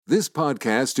This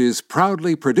podcast is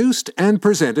proudly produced and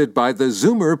presented by the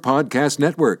Zoomer Podcast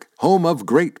Network, home of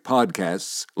great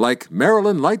podcasts like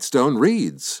Marilyn Lightstone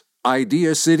Reads,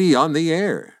 Idea City on the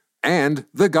Air, and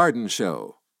The Garden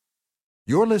Show.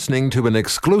 You're listening to an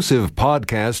exclusive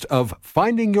podcast of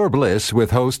Finding Your Bliss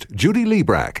with host Judy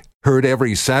Liebrack, heard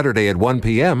every Saturday at 1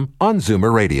 p.m. on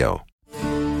Zoomer Radio.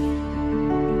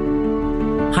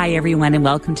 Hi, everyone, and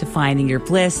welcome to Finding Your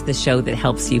Bliss, the show that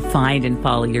helps you find and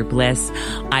follow your bliss.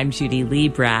 I'm Judy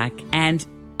Liebrack, and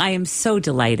I am so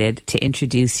delighted to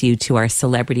introduce you to our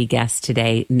celebrity guest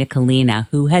today, Nicolina,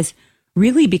 who has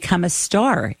really become a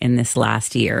star in this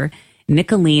last year.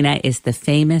 Nicolina is the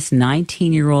famous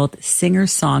 19-year-old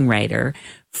singer-songwriter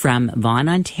from Vaughan,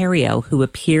 Ontario, who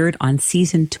appeared on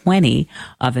season 20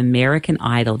 of American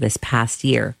Idol this past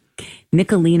year.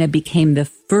 Nicolina became the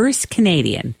first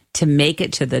Canadian to make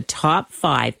it to the top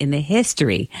 5 in the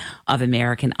history of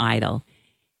American Idol.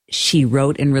 She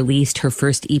wrote and released her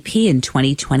first EP in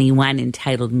 2021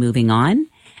 entitled Moving On,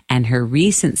 and her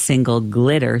recent single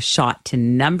Glitter shot to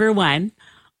number 1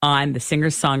 on the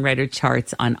singer-songwriter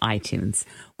charts on iTunes.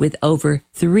 With over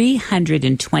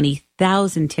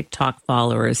 320,000 TikTok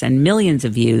followers and millions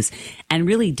of views, and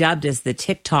really dubbed as the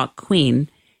TikTok queen,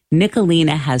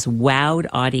 Nicolina has wowed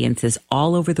audiences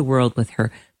all over the world with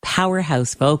her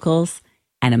powerhouse vocals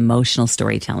and emotional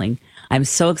storytelling. I'm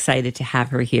so excited to have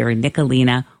her here.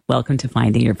 Nicolina, welcome to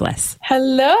Finding Your Bliss.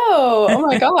 Hello. Oh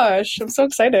my gosh. I'm so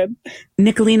excited.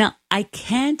 Nicolina, I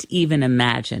can't even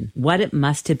imagine what it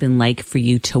must have been like for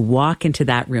you to walk into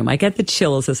that room. I get the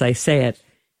chills as I say it.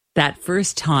 That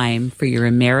first time for your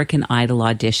American Idol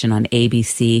audition on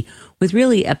ABC with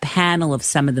really a panel of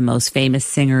some of the most famous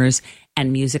singers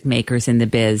and music makers in the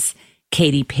biz.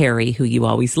 Katy Perry, who you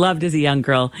always loved as a young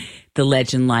girl, the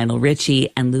legend Lionel Richie,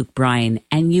 and Luke Bryan,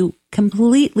 and you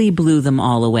completely blew them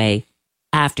all away.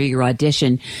 After your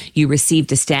audition, you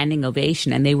received a standing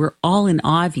ovation, and they were all in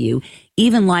awe of you.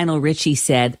 Even Lionel Richie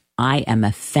said, "I am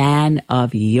a fan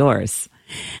of yours."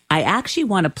 I actually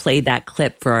want to play that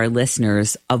clip for our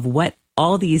listeners of what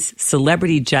all these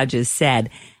celebrity judges said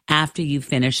after you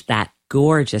finished that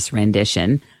gorgeous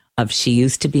rendition of She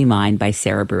Used to Be Mine by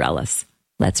Sara Bareilles.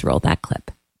 Let's roll that clip.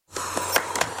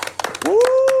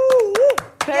 Woo!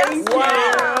 Thank you.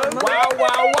 Wow.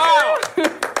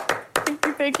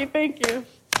 Thank you.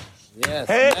 Yes,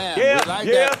 hey, man. Yeah, We like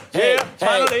yeah, that. yeah,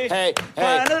 finally,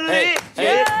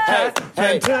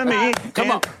 to me,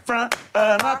 Come on. front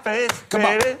of my face, Come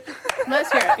on. baby.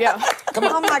 Let's hear it. Yeah. Come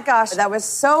on. Oh my gosh, that was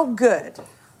so good.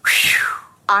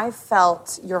 I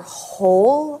felt your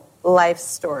whole life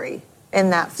story in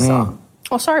that song.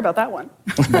 Oh, sorry about that one.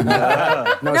 No, it's good.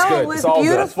 It was It's all good.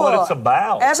 beautiful. That's what it's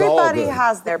about. It's all Everybody good.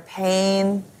 has their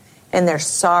pain and their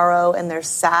sorrow and their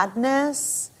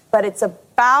sadness, but it's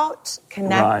about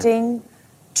connecting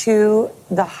to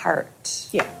the heart.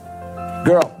 Yeah.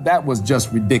 Girl, that was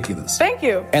just ridiculous. Thank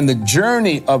you. And the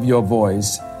journey of your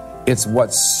voice, it's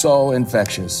what's so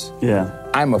infectious. Yeah.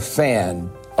 I'm a fan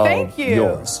of Thank you.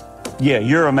 yours. Yeah,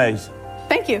 you're amazing.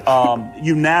 Thank you.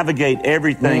 You navigate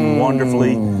everything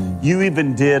wonderfully. You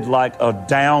even did like a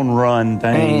down run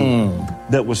thing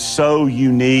that was so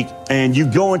unique. And you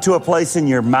go into a place in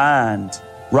your mind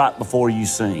right before you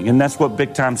sing. And that's what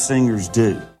big time singers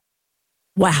do.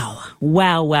 Wow. You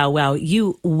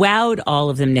wowed all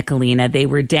of them, Nicolina. They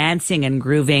were dancing and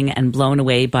grooving and blown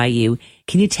away by you.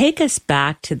 Can you take us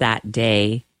back to that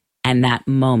day and that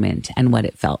moment and what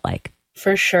it felt like?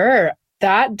 For sure.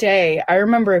 That day, I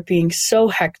remember it being so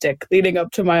hectic leading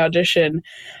up to my audition.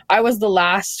 I was the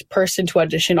last person to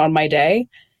audition on my day.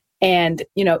 And,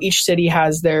 you know, each city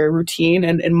has their routine.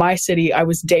 And in my city, I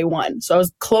was day 1. So I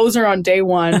was closer on day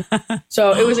 1.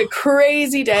 So it was a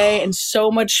crazy day and so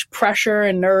much pressure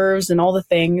and nerves and all the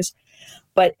things.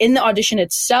 But in the audition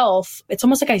itself, it's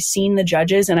almost like I seen the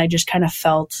judges and I just kind of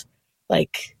felt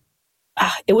like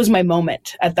it was my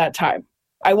moment at that time.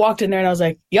 I walked in there and I was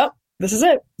like, yep. This is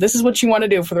it. This is what you want to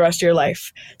do for the rest of your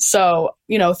life. So,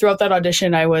 you know, throughout that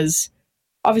audition, I was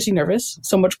obviously nervous,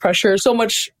 so much pressure, so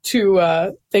much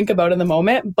to think about in the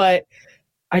moment, but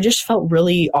I just felt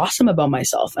really awesome about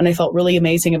myself and I felt really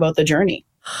amazing about the journey.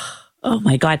 Oh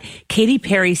my God. Katy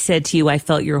Perry said to you, I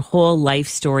felt your whole life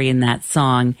story in that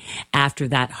song after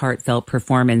that heartfelt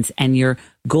performance, and your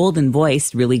golden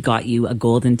voice really got you a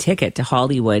golden ticket to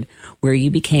Hollywood, where you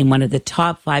became one of the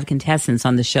top 5 contestants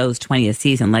on the show's 20th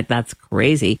season. Like, that's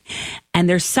crazy. And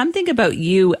there's something about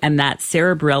you and that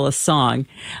Sara Bareilles song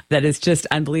that is just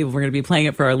unbelievable. We're going to be playing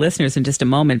it for our listeners in just a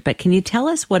moment, but can you tell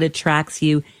us what attracts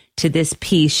you to this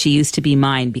piece, She Used to Be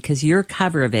Mine? Because your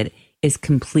cover of it is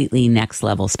completely next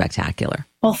level spectacular.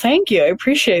 Well, thank you. I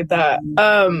appreciate that.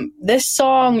 This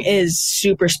song is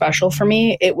super special for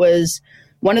me. It was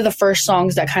one of the first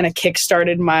songs that kind of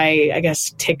kickstarted my, I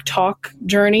guess, TikTok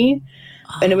journey.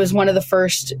 And it was one of the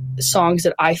first songs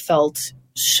that I felt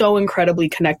so incredibly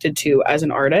connected to as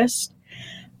an artist.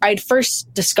 I'd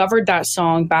first discovered that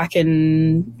song back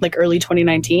in like early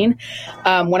 2019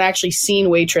 when I actually seen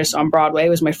Waitress on Broadway. It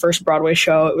was my first Broadway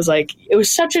show. It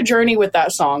was such a journey with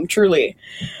that song, truly.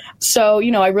 So,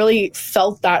 I really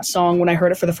felt that song when I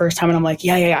heard it for the first time, and I'm like,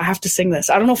 yeah, I have to sing this.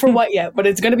 I don't know for what yet, but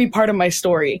it's going to be part of my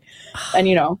story. And,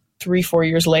 3-4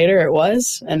 years later it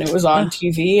was, and it was on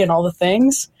TV and all the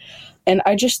things. And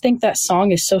I just think that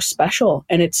song is so special,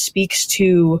 and it speaks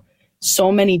to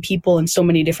so many people in so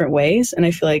many different ways. And I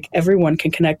feel like everyone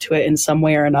can connect to it in some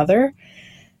way or another.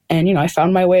 And, I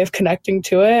found my way of connecting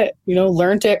to it,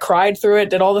 learned it, cried through it,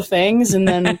 did all the things, and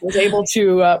then was able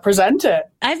to present it.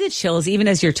 I have the chills even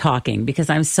as you're talking because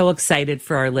I'm so excited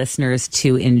for our listeners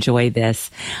to enjoy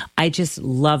this. I just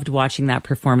loved watching that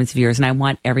performance of yours, and I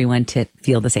want everyone to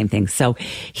feel the same thing. So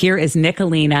here is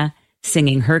Nicolina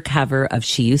singing her cover of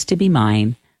She Used to Be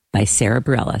Mine by Sarah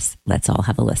Bareilles. Let's all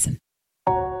have a listen.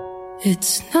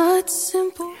 It's not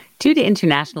simple. Due to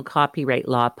international copyright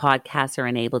law, podcasts are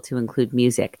unable to include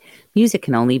music. Music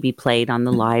can only be played on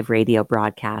the live radio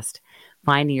broadcast.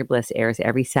 Finding Your Bliss airs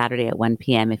every Saturday at 1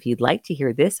 p.m. If you'd like to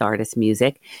hear this artist's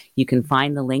music, you can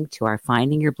find the link to our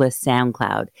Finding Your Bliss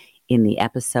SoundCloud in the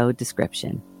episode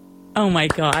description. Oh my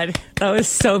God. That was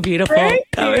so beautiful.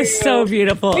 That was so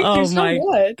beautiful. Thank you my so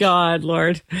much. God,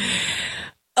 Lord.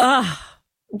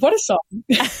 What a song.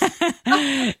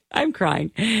 I'm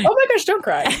crying. Oh my gosh, don't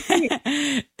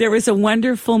cry. There was a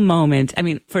wonderful moment. I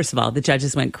mean, first of all, the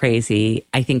judges went crazy.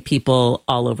 I think people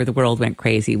all over the world went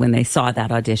crazy when they saw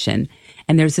that audition.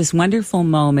 And there's this wonderful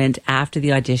moment after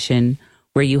the audition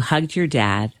where you hugged your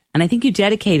dad. And I think you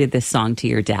dedicated this song to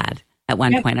your dad at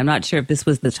one point. I'm not sure if this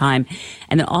was the time.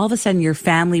 And then all of a sudden your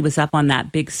family was up on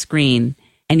that big screen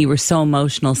and you were so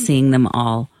emotional seeing them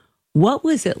all. What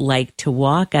was it like to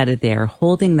walk out of there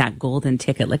holding that golden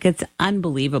ticket? Like, it's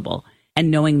unbelievable. And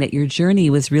knowing that your journey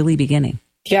was really beginning.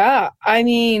 Yeah. I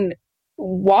mean,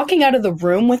 walking out of the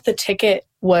room with the ticket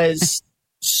was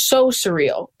so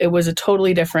surreal. It was a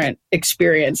totally different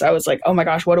experience. I was like, oh my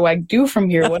gosh, what do I do from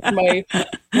here? What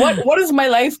is my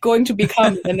life going to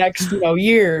become the next,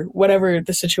 year, whatever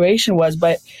the situation was.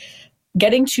 But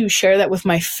getting to share that with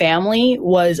my family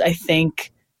was, I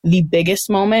think, the biggest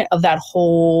moment of that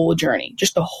whole journey,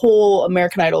 just the whole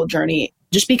American Idol journey,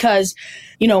 just because,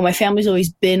 my family's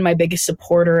always been my biggest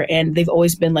supporter, and they've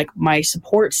always been like my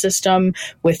support system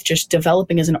with just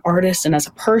developing as an artist and as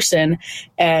a person.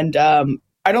 And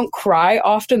I don't cry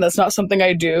often. That's not something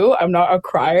I do. I'm not a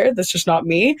crier. That's just not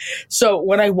me. So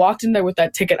when I walked in there with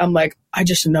that ticket, I'm like, I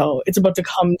just know it's about to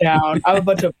come down. I'm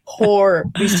about to pour.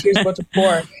 These tears are about to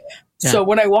pour. Yeah. So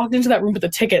when I walked into that room with the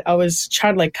ticket, I was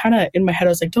trying to kind of in my head, I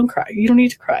was like, don't cry. You don't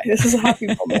need to cry. This is a happy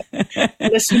moment.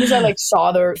 And as soon as I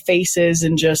saw their faces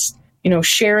and just,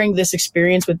 sharing this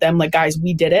experience with them, like, guys,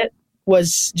 we did it,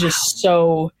 was just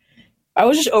so, I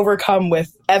was just overcome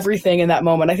with everything in that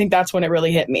moment. I think that's when it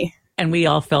really hit me. And we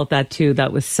all felt that too.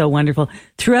 That was so wonderful.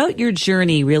 Throughout your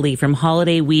journey, really, from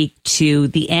holiday week to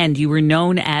the end, you were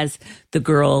known as the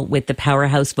girl with the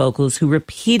powerhouse vocals who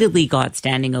repeatedly got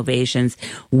standing ovations,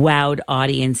 wowed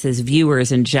audiences,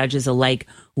 viewers, and judges alike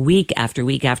week after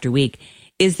week after week.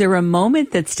 Is there a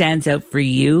moment that stands out for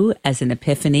you as an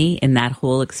epiphany in that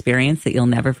whole experience that you'll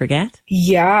never forget?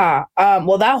 Yeah.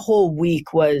 Well, that whole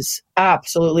week was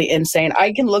absolutely insane.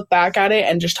 I can look back at it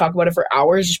and just talk about it for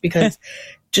hours just because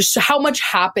just how much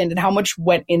happened and how much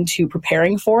went into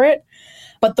preparing for it.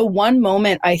 But the one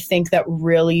moment I think that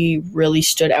really, really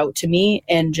stood out to me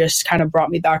and just kind of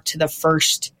brought me back to the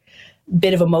first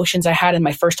bit of emotions I had in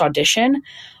my first audition,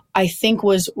 I think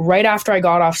was right after I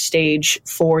got off stage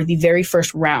for the very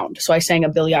first round. So I sang a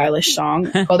Billie Eilish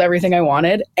song called Everything I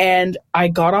Wanted. And I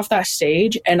got off that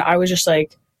stage and I was just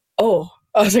like,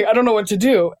 I was like, I don't know what to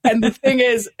do. And the thing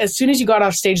is, as soon as you got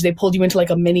off stage, they pulled you into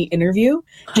a mini interview,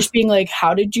 just being like,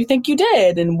 how did you think you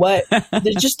did? And what,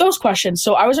 just those questions.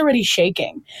 So I was already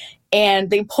shaking, and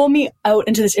they pull me out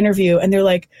into this interview and they're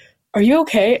like, are you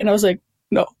okay? And I was like,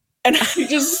 no. And I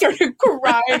just started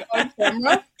crying on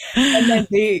camera. And then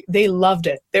they loved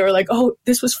it. They were like, oh,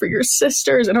 this was for your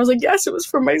sisters. And I was like, yes, it was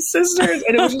for my sisters.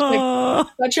 And it was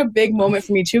just such a big moment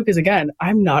for me too. Because again,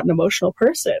 I'm not an emotional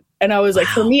person. And I was like,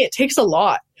 for me, it takes a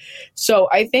lot. So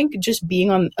I think just being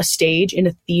on a stage in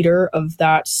a theater of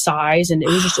that size, and it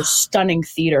was just a stunning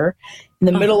theater in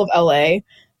the middle of LA,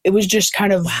 it was just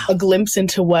kind of a glimpse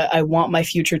into what I want my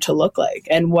future to look like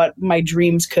and what my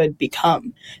dreams could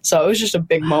become. So it was just a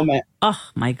big moment. Oh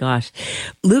my gosh.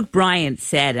 Luke Bryan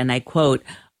said, and I quote,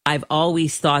 "I've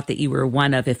always thought that you were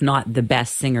one of, if not the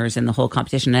best singers in the whole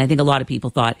competition." And I think a lot of people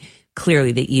thought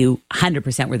clearly that you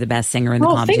 100% were the best singer in the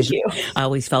competition. Thank you. I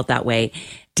always felt that way.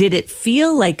 Did it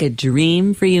feel like a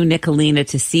dream for you, Nicolina,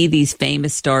 to see these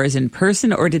famous stars in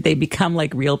person, or did they become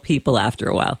like real people after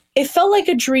a while? It felt like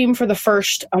a dream for the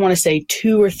first, I want to say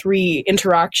 2 or 3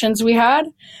 interactions we had.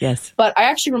 Yes. But I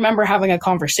actually remember having a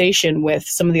conversation with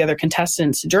some of the other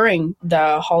contestants during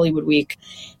the Hollywood week.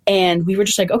 And we were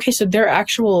just like, okay, so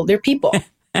they're people.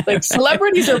 Like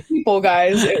celebrities are people,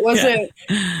 guys. It wasn't.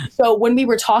 So when we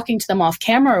were talking to them off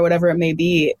camera or whatever it may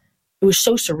be, it was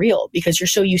so surreal because you're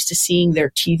so used to seeing their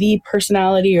TV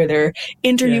personality or their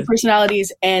interview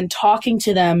personalities and talking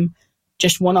to them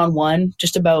just one-on-one,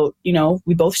 just about,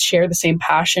 we both share the same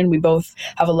passion. We both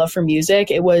have a love for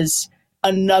music. It was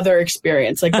another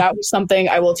experience. Like that was something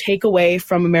I will take away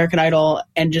from American Idol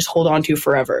and just hold on to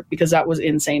forever because that was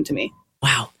insane to me.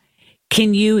 Wow.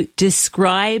 Can you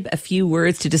describe a few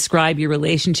words to describe your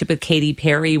relationship with Katy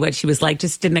Perry, what she was like,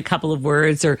 just in a couple of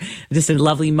words, or just a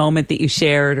lovely moment that you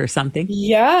shared or something?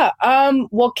 Yeah.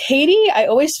 Well, Katy, I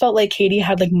always felt like Katy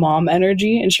had like mom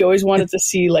energy and she always wanted to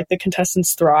see like the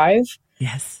contestants thrive.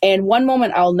 Yes. And one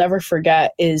moment I'll never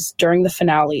forget is during the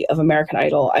finale of American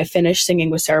Idol. I finished singing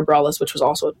with Sarah Bareilles, which was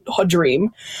also a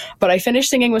dream. But I finished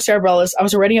singing with Sarah Bareilles. I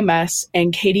was already a mess.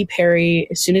 And Katy Perry,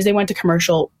 as soon as they went to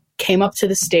commercial, came up to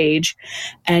the stage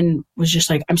and was just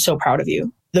like, "I'm so proud of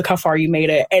you. Look how far you made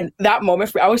it." And that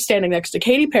moment, I was standing next to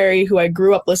Katy Perry, who I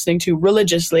grew up listening to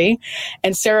religiously,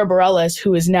 and Sarah Bareilles,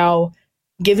 who has now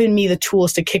given me the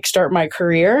tools to kickstart my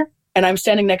career. And I'm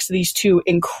standing next to these two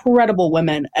incredible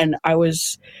women. And I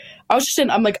was just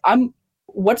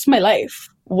what's my life?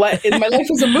 My life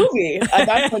was a movie.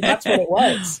 That's what it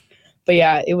was. But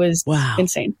yeah, it was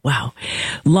insane. Wow.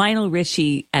 Lionel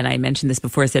Richie, and I mentioned this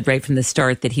before, said right from the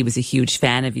start that he was a huge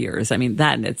fan of yours. I mean,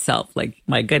 that in itself, like,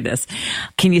 my goodness.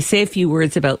 Can you say a few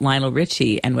words about Lionel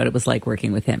Richie and what it was like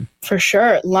working with him? For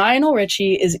sure. Lionel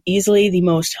Richie is easily the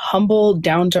most humble,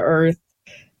 down-to-earth,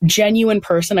 genuine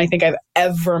person I think I've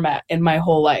ever met in my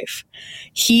whole life.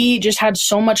 He just had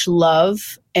so much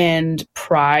love and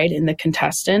pride in the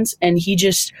contestants, and he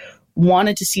just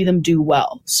wanted to see them do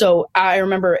well. So I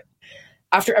remember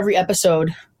after every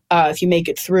episode, if you make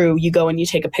it through, you go and you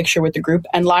take a picture with the group.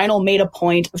 And Lionel made a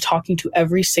point of talking to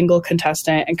every single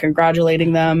contestant and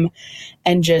congratulating them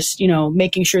and just,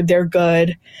 making sure they're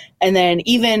good. And then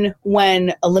even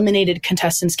when eliminated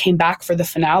contestants came back for the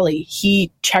finale,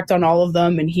 he checked on all of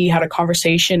them and he had a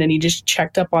conversation and he just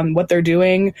checked up on what they're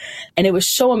doing. And it was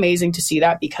so amazing to see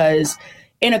that because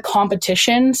in a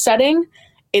competition setting,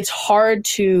 it's hard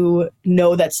to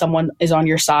know that someone is on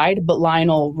your side, but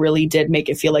Lionel really did make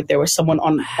it feel like there was someone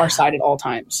on our side at all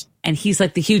times. And he's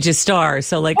like the hugest star.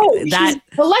 So like he's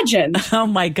the legend. Oh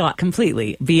my God,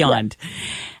 completely beyond. Yeah.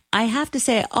 I have to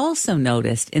say, I also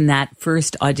noticed in that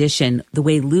first audition, the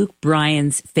way Luke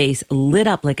Bryan's face lit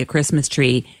up like a Christmas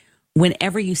tree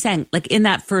whenever you sang, like in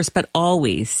that first, but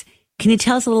always. Can you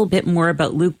tell us a little bit more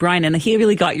about Luke Bryan? And he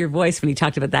really got your voice when he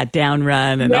talked about that down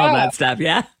run and all that stuff.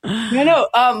 Yeah.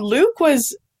 Luke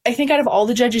was, I think out of all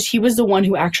the judges, he was the one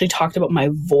who actually talked about my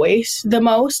voice the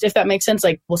most, if that makes sense.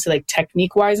 Like we'll say like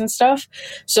technique wise and stuff.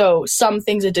 So some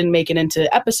things that didn't make it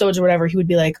into episodes or whatever, he would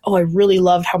be like, "Oh, I really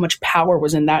loved how much power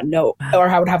was in that note." Or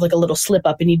I would have like a little slip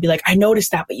up and he'd be like, "I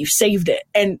noticed that, but you saved it."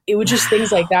 And it was just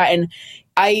things like that. And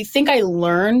I think I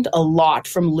learned a lot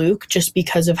from Luke just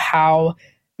because of how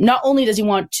not only does he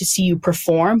want to see you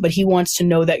perform, but he wants to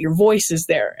know that your voice is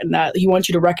there and that he wants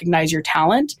you to recognize your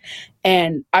talent.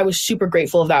 And I was super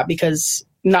grateful of that because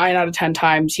 9 out of 10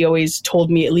 times he always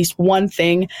told me at least one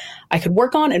thing I could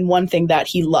work on and one thing that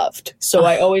he loved. So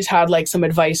I always had like some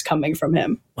advice coming from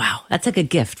him. Wow. That's like a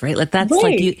gift, right? Like that's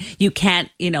like you can't,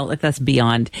 like that's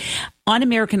beyond. On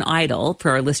American Idol,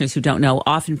 for our listeners who don't know,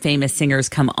 often famous singers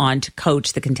come on to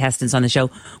coach the contestants on the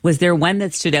show. Was there one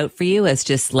that stood out for you as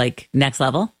just like next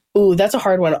level? Ooh, that's a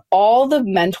hard one. All the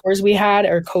mentors we had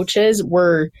or coaches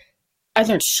I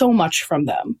learned so much from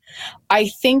them. I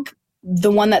think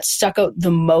the one that stuck out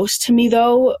the most to me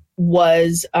though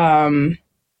was, I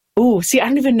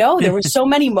don't even know. There were so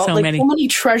many so many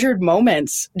treasured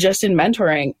moments just in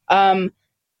mentoring.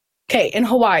 In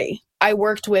Hawaii, I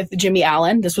worked with Jimmy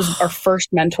Allen. This was our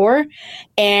first mentor.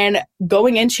 And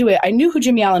going into it, I knew who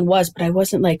Jimmy Allen was, but I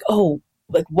wasn't like,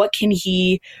 what can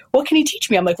he teach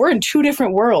me? I'm like, we're in two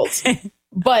different worlds.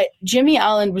 But Jimmy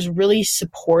Allen was really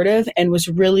supportive and was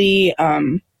really,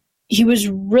 he was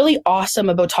really awesome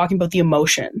about talking about the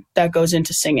emotion that goes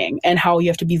into singing and how you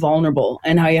have to be vulnerable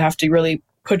and how you have to really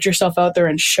put yourself out there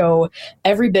and show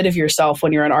every bit of yourself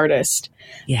when you're an artist.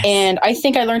 Yes. And I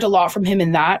think I learned a lot from him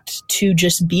in that, to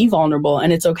just be vulnerable,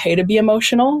 and it's okay to be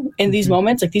emotional in these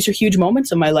moments. Like, these are huge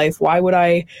moments in my life. Why would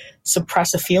I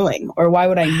suppress a feeling, or why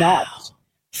would I not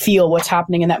feel what's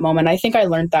happening in that moment? I think I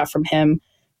learned that from him.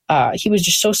 He was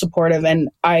just so supportive. And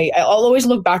I'll always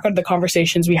look back on the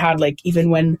conversations we had, like even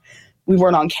when we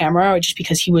weren't on camera, just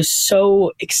because he was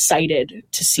so excited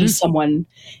to see someone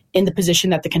in the position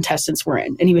that the contestants were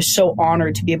in. And he was so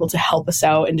honored to be able to help us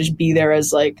out and just be there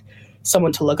as like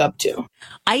someone to look up to.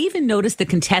 I even noticed the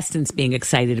contestants being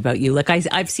excited about you. Like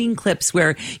I've seen clips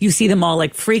where you see them all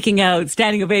like freaking out,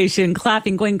 standing ovation,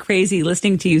 clapping, going crazy,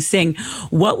 listening to you sing.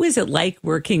 What was it like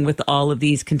working with all of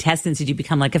these contestants? Did you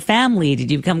become like a family?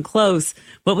 Did you become close?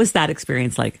 What was that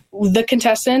experience like? The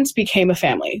contestants became a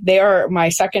family. They are my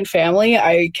second family.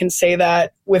 I can say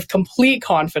that with complete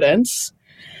confidence.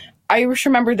 I just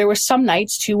remember there were some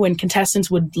nights too when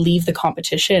contestants would leave the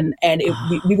competition and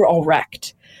we were all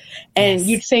wrecked. And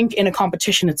you'd think in a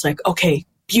competition, it's like, okay,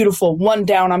 beautiful, one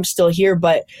down, I'm still here.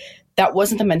 But that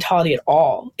wasn't the mentality at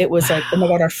all. It was like, oh my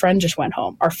God, our friend just went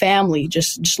home. Our family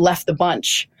just left the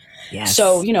bunch. Yes.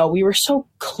 So, we were so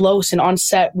close, and on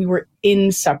set, we were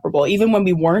inseparable. Even when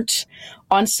we weren't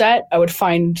on set, I would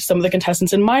find some of the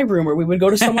contestants in my room, or we would go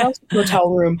to someone else's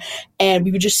hotel room, and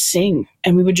we would just sing,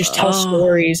 and we would just tell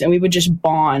stories, and we would just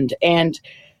bond. And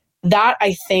that,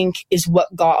 I think, is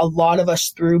what got a lot of us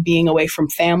through being away from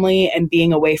family and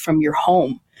being away from your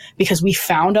home, because we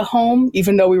found a home,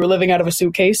 even though we were living out of a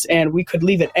suitcase and we could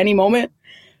leave at any moment.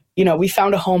 We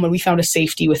found a home and we found a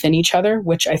safety within each other,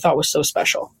 which I thought was so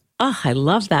special. Oh, I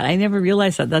love that. I never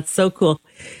realized that. That's so cool.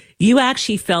 You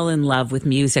actually fell in love with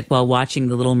music while watching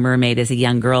The Little Mermaid as a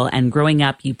young girl. And growing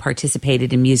up, you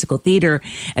participated in musical theater,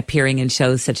 appearing in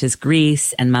shows such as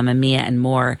Grease and Mamma Mia and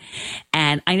more.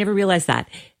 And I never realized that.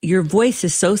 Your voice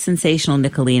is so sensational,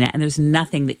 Nicolina, and there's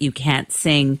nothing that you can't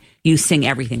sing. You sing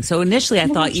everything. So initially I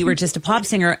thought you were just a pop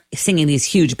singer singing these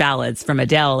huge ballads from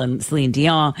Adele and Celine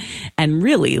Dion and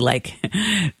really like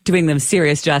doing them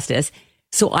serious justice.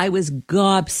 So I was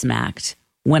gobsmacked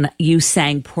when you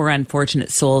sang Poor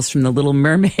Unfortunate Souls from The Little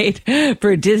Mermaid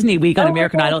for Disney Week on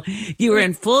American Idol. You were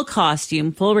in full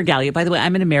costume, full regalia. By the way,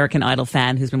 I'm an American Idol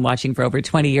fan who's been watching for over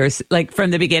 20 years, like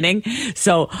from the beginning.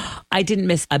 So I didn't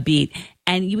miss a beat.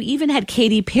 And you even had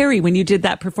Katy Perry when you did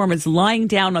that performance lying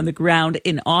down on the ground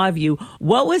in awe of you.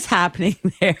 What was happening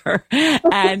there?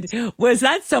 And was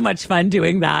that so much fun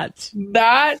doing that?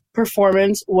 That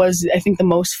performance was, I think, the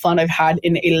most fun I've had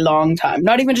in a long time.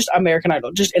 Not even just American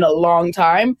Idol, just in a long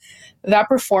time. That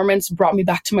performance brought me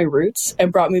back to my roots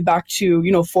and brought me back to,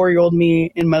 4-year-old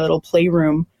me in my little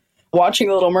playroom watching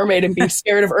The Little Mermaid and being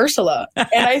scared of Ursula. And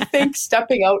I think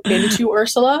stepping out into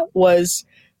Ursula was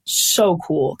so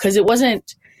cool, because it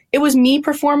was me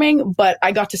performing, but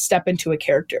I got to step into a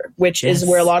character, which is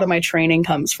where a lot of my training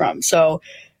comes from. So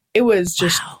it was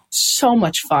just so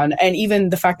much fun. And even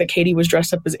the fact that Katie was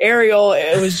dressed up as Ariel,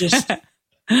 it was just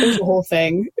it was the whole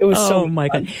thing. It was so my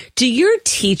fun. God. Do your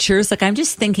teachers, like I'm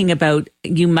just thinking about,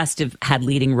 you must have had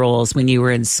leading roles when you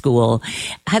were in school.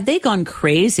 Have they gone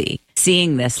crazy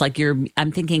seeing this? Like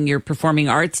I'm thinking your performing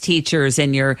arts teachers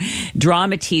and your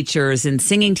drama teachers and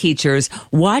singing teachers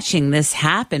watching this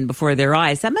happen before their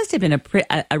eyes. That must have been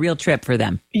a real trip for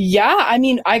them. Yeah. I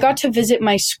mean, I got to visit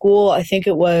my school. I think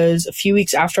it was a few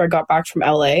weeks after I got back from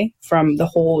LA from the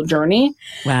whole journey.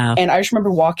 Wow. And I just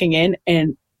remember walking in,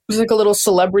 and it was like a little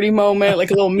celebrity moment,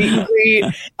 like a little meet and greet.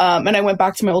 And I went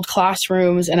back to my old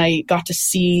classrooms and I got to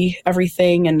see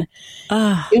everything. And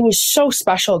it was so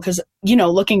special because,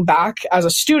 looking back as a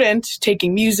student,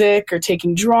 taking music or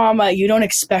taking drama, you don't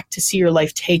expect to see your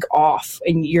life take off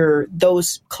and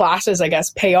those classes, I guess,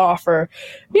 pay off, or,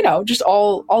 just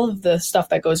all of the stuff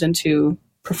that goes into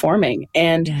performing.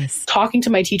 And talking to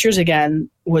my teachers again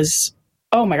was,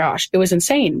 oh my gosh, it was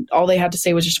insane. All they had to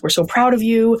say was just, we're so proud of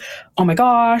you. Oh my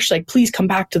gosh, like, please come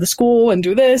back to the school and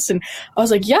do this. And I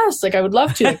was like, yes, like I would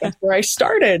love to. Like, that's where I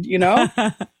started,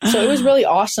 So it was really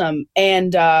awesome.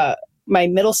 And my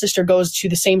middle sister goes to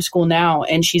the same school now,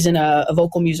 and she's in a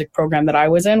vocal music program that I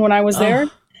was in when I was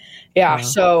there. Yeah. Wow.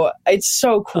 So it's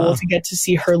so cool to get to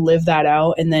see her live that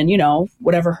out. And then,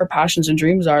 whatever her passions and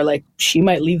dreams are, like, she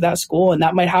might leave that school and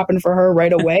that might happen for her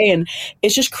right away. And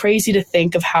it's just crazy to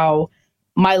think of how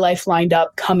my life lined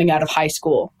up coming out of high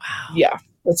school. Wow. Yeah,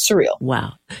 it's surreal.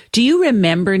 Wow. Do you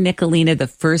remember, Nicolina, the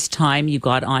first time you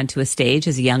got onto a stage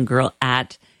as a young girl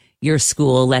at your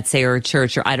school, let's say, or a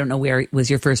church, or I don't know where was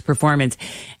your first performance.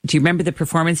 Do you remember the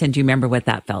performance, and do you remember what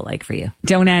that felt like for you?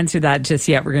 Don't answer that just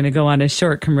yet. We're going to go on a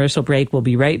short commercial break. We'll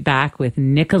be right back with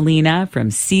Nicolina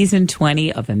from season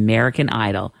 20 of American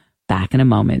Idol. Back in a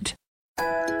moment.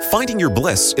 Finding Your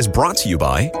Bliss is brought to you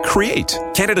by Create,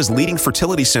 Canada's leading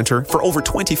fertility centre for over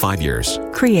 25 years.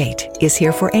 Create is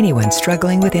here for anyone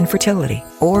struggling with infertility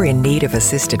or in need of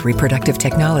assisted reproductive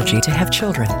technology to have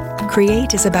children.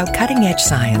 Create is about cutting-edge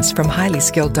science from highly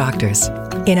skilled doctors.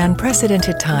 In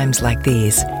unprecedented times like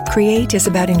these, Create is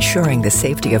about ensuring the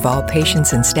safety of all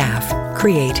patients and staff.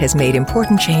 Create has made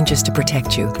important changes to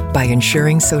protect you by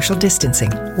ensuring social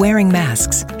distancing, wearing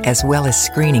masks, as well as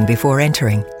screening before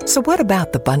entering. So what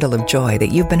about the bundle of joy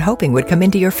that you've been hoping would come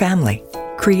into your family?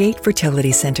 Create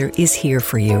Fertility Center is here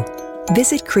for you.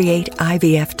 Visit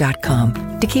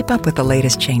createivf.com to keep up with the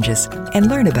latest changes and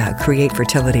learn about Create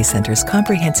Fertility Center's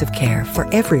comprehensive care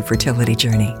for every fertility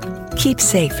journey. Keep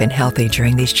safe and healthy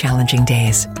during these challenging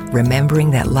days,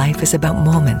 remembering that life is about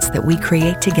moments that we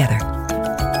create together.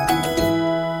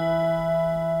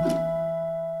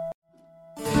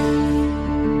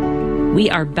 We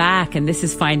are back, and this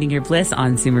is Finding Your Bliss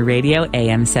on Zoomer Radio,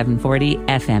 AM 740,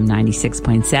 FM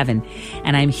 96.7.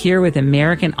 And I'm here with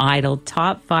American Idol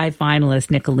top 5 finalist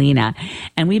Nicolina.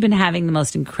 And we've been having the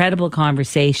most incredible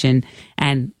conversation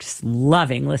and just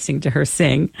loving listening to her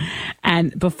sing.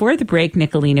 And before the break,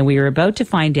 Nicolina, we were about to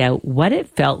find out what it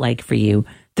felt like for you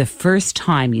the first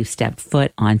time you stepped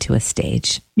foot onto a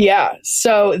stage. Yeah.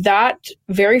 So that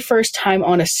very first time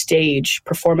on a stage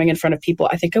performing in front of people,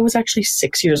 I think I was actually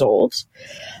 6 years old.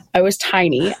 I was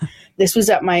tiny. This was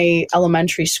at my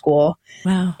elementary school.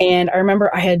 Wow. And I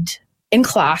remember I had in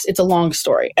class, it's a long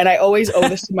story. And I always owe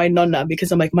this to my nonna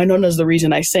because I'm like, my nonna is the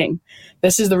reason I sing.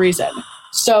 This is the reason.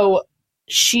 So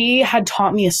she had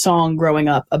taught me a song growing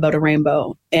up about a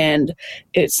rainbow, and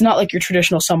it's not like your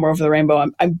traditional Somewhere Over the Rainbow.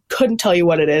 I couldn't tell you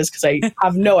what it is because I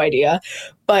have no idea,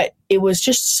 but it was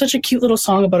just such a cute little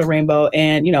song about a rainbow,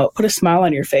 and, you know, it put a smile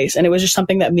on your face. And it was just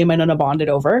something that me and my nonna bonded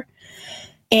over.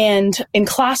 And in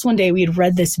class one day, we had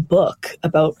read this book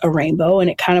about a rainbow, and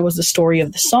it kind of was the story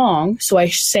of the song. So I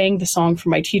sang the song for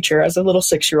my teacher as a little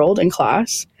 6-year-old in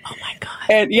class. Oh my God.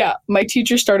 And yeah, my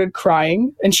teacher started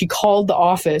crying, and she called the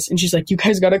office, and she's like, you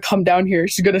guys got to come down here.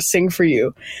 She's going to sing for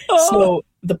you. Oh. So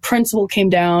the principal came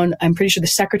down. I'm pretty sure the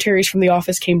secretaries from the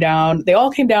office came down. They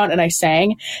all came down, and I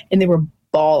sang, and they were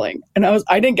bawling. And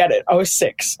I didn't get it. I was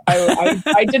 6.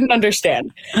 I didn't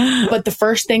understand. But the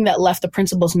first thing that left the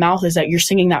principal's mouth is that you're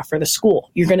singing that for the school.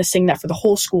 You're going to sing that for the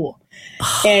whole school.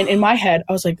 And in my head,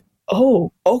 I was like,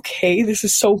 oh, okay, this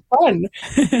is so fun.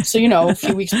 So, you know, a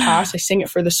few weeks passed, I sang it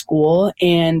for the school,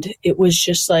 and it was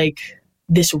just like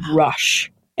this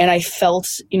rush. And I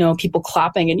felt, you know, people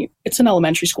clapping, and it's an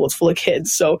elementary school, it's full of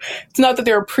kids. So it's not that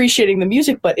they're appreciating the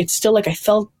music, but it's still like I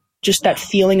felt just that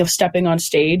feeling of stepping on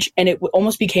stage, and it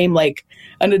almost became like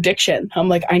an addiction. I'm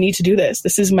like, I need to do this.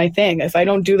 This is my thing. If I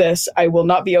don't do this, I will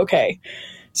not be okay.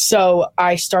 So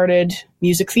I started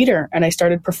music theater, and I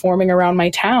started performing around my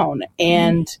town,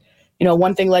 and you know,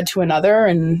 one thing led to another,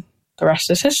 and the rest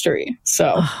is history.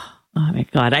 So, oh my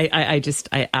God,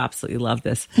 I absolutely love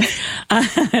this.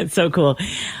 It's so cool.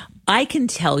 I can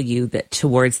tell you that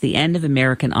towards the end of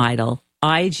American Idol,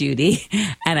 Judy,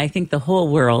 and I think the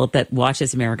whole world that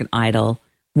watches American Idol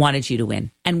wanted you to win.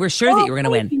 And we're sure that you were going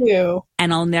to win. You.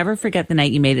 And I'll never forget the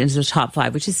night you made it into the top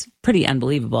 5, which is pretty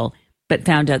unbelievable, but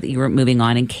found out that you weren't moving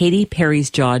on. And Katy Perry's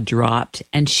jaw dropped,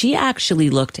 and she actually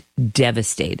looked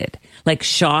devastated, like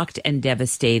shocked and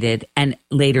devastated, and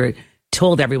later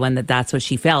told everyone that that's what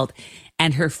she felt.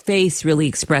 And her face really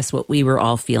expressed what we were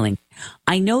all feeling.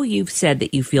 I know you've said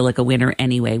that you feel like a winner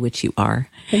anyway, which you are.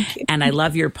 Thank you. And I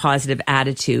love your positive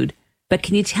attitude. But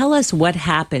can you tell us what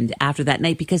happened after that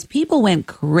night? Because people went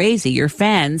crazy. Your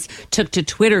fans took to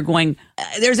Twitter going,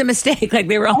 there's a mistake. Like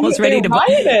they were almost ready to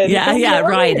rioted.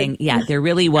 Rioting. Yeah, there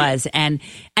really was. And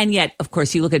yet, of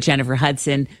course, you look at Jennifer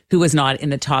Hudson, who was not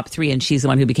in the top 3, and she's the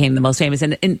one who became the most famous.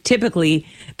 And typically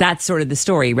that's sort of the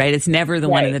story, right? It's never the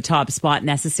one in the top spot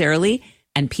necessarily.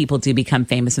 And people do become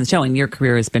famous in the show. And your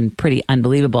career has been pretty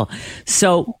unbelievable.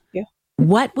 So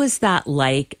what was that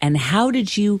like, and how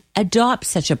did you adopt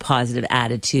such a positive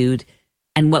attitude?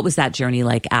 And what was that journey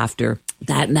like after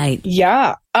that night?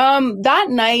 Yeah. That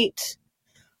night,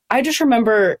 I just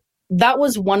remember that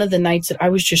was one of the nights that I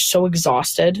was just so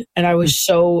exhausted, and I was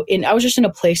I was just in a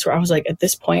place where I was like, at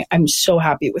this point, I'm so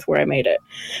happy with where I made it.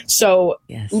 So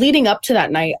leading up to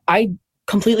that night,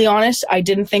 completely honest, I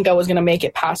didn't think I was going to make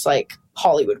it past like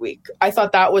Hollywood Week. I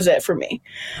thought that was it for me.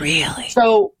 Really?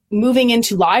 So moving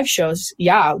into the live shows,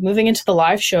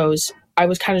 I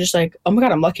was kind of just like, oh my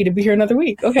God, I'm lucky to be here another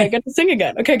week. Okay, I get to sing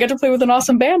again. Okay, I get to play with an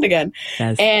awesome band again.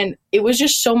 Yes. And it was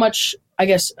just so much, I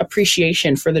guess,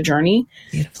 appreciation for the journey.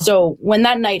 Beautiful. So when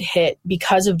that night hit,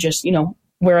 because of just,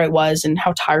 where I was and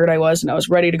how tired I was, and I was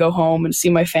ready to go home and see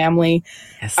my family,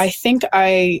 yes. I think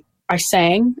I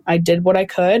sang, I did what I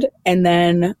could, and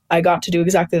then I got to do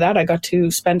exactly that. I got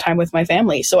to spend time with my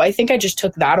family. So I think I just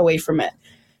took that away from it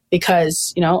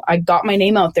because, I got my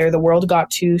name out there. The world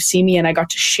got to see me and I got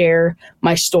to share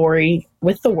my story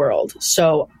with the world.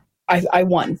 So I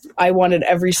won. I wanted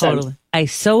every cent. Totally. I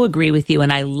so agree with you,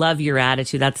 and I love your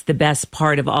attitude. That's the best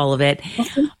part of all of it.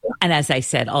 And as I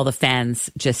said, all the fans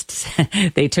just,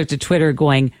 they took to Twitter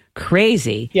going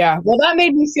crazy. Yeah. Well, that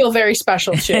made me feel very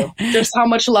special too. Just how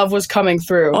much love was coming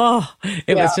through. Oh,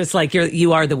 it was just like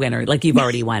you are the winner. Like you've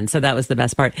already won. So that was the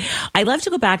best part. I'd love to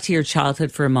go back to your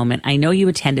childhood for a moment. I know you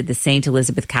attended the St.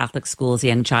 Elizabeth Catholic School as a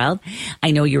young child.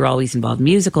 I know you were always involved in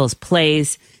musicals,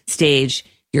 plays, stage.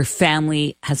 Your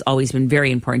family has always been very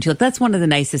important to you. Like, that's one of the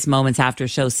nicest moments after a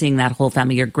show, seeing that whole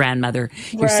family, your grandmother,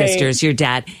 your sisters, your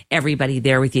dad, everybody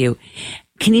there with you.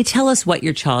 Can you tell us what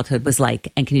your childhood was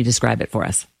like, and can you describe it for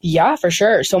us? Yeah, for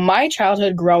sure. So my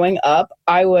childhood growing up,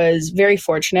 I was very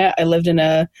fortunate. I lived in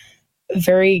a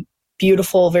very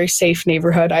beautiful, very safe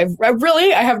neighborhood. I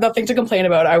have nothing to complain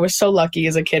about. I was so lucky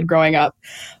as a kid growing up.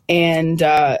 And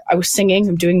I was singing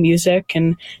and doing music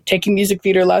and taking music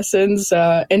theater lessons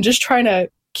and just trying to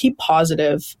keep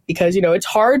positive because, it's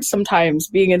hard sometimes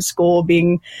being in school,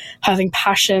 having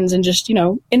passions and just,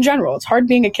 in general, it's hard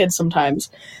being a kid sometimes.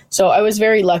 So I was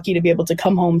very lucky to be able to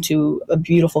come home to a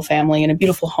beautiful family and a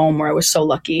beautiful home where I was so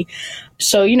lucky.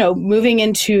 So, moving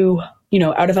into,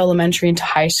 out of elementary into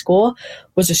high school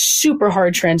was a super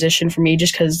hard transition for me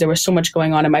just because there was so much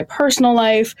going on in my personal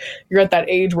life. You're at that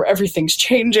age where everything's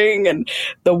changing and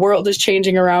the world is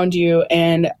changing around you.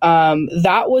 And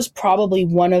that was probably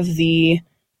one of the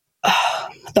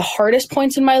hardest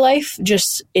points in my life,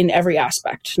 just in every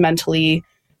aspect, mentally,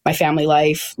 my family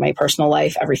life, my personal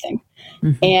life, everything.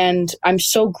 Mm-hmm. And I'm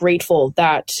so grateful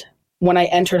that when I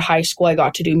entered high school, I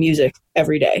got to do music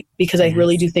every day because I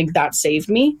really do think that saved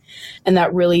me and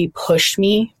that really pushed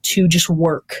me to just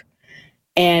work.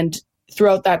 And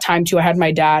throughout that time too, I had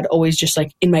my dad always just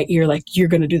like in my ear, like, you're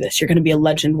going to do this. You're going to be a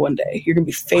legend one day. You're going to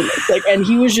be famous. And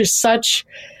he was just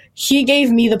he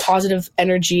gave me the positive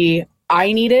energy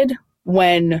I needed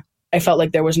when I felt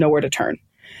like there was nowhere to turn.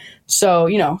 So,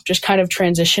 just kind of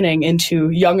transitioning into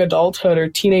young adulthood or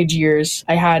teenage years,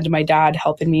 I had my dad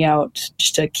helping me out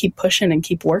just to keep pushing and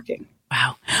keep working.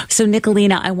 Wow. So,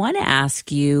 Nicolina, I want to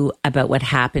ask you about what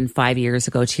happened 5 years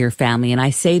ago to your family. And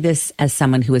I say this as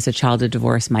someone who was a child of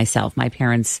divorce myself.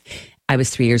 I was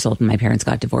 3 years old when my parents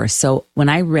got divorced. So when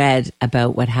I read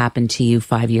about what happened to you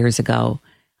 5 years ago,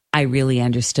 I really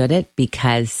understood it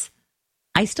because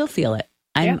I still feel it.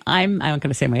 I'm not going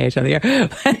to say my age on the air.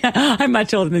 I'm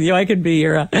much older than you. I can be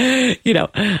your,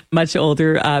 much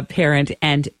older parent.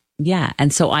 And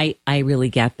so I really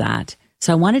get that.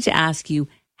 So I wanted to ask you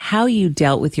how you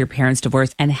dealt with your parents'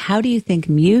 divorce and how do you think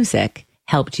music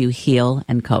helped you heal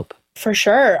and cope? For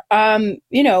sure.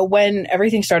 When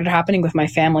everything started happening with my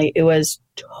family, it was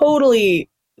totally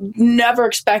never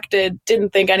expected,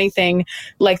 didn't think anything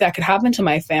like that could happen to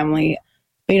my family.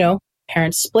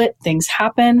 Parents split, things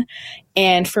happen.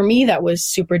 And for me, that was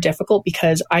super difficult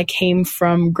because I came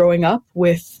from growing up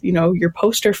with, your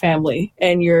poster family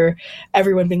and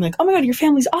everyone being like, oh my God, your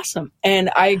family's awesome. And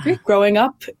I agree, growing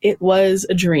up, it was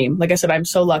a dream. Like I said, I'm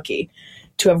so lucky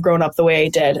to have grown up the way I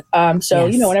did. Yes.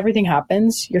 When everything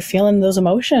happens, you're feeling those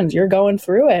emotions, you're going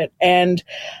through it. And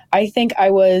I think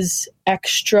I was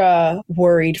extra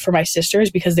worried for my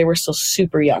sisters because they were still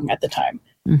super young at the time.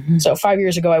 Mm-hmm. So 5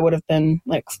 years ago, I would have been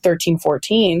like 13,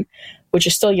 14, which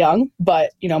is still young.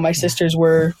 But, my sisters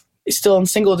were still in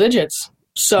single digits.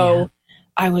 So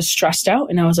I was stressed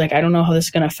out and I was like, I don't know how this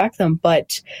is going to affect them.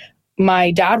 But my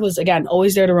dad was, again,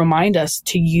 always there to remind us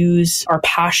to use our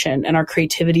passion and our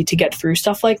creativity to get through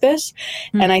stuff like this.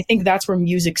 Mm-hmm. And I think that's where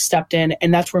music stepped in.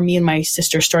 And that's where me and my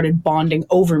sister started bonding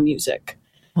over music.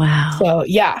 Wow.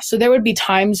 So there would be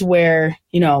times where,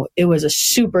 it was a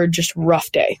super just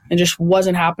rough day and just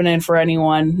wasn't happening for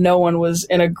anyone. No one was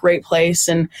in a great place.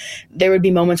 And there would be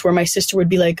moments where my sister would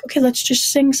be like, okay, let's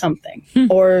just sing something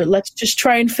or let's just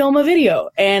try and film a video.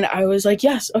 And I was like,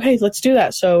 yes, okay, let's do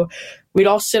that. So we'd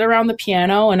all sit around the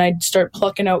piano and I'd start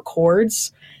plucking out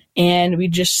chords and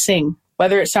we'd just sing.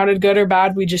 Whether it sounded good or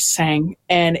bad, we just sang.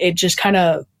 And it just kind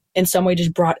of, in some way,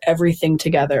 just brought everything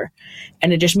together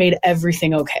and it just made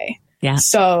everything okay. Yeah.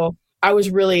 So I was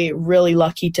really, really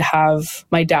lucky to have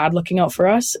my dad looking out for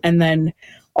us and then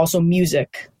also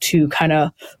music to kind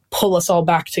of pull us all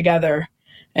back together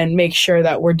and make sure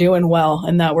that we're doing well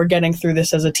and that we're getting through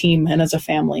this as a team and as a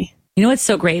family. You know what's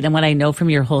so great, and what I know from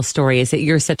your whole story, is that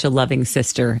you're such a loving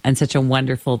sister and such a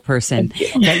wonderful person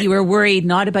that you were worried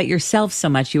not about yourself so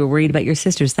much, you were worried about your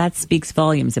sisters. That speaks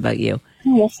volumes about you.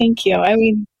 Oh, well, thank you. I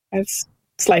mean, it's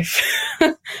life.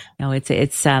 No,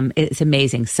 it's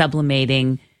amazing.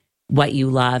 Sublimating what you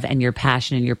love and your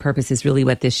passion and your purpose is really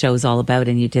what this show is all about.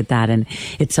 And you did that. And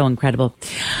it's so incredible.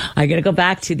 I'm going to go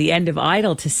back to the end of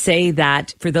Idol to say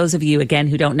that for those of you, again,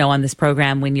 who don't know on this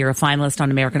program, when you're a finalist on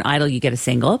American Idol, you get a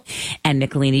single. And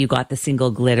Nicolina, you got the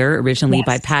single Glitter, originally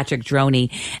by Patrick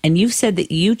Droney. And you've said that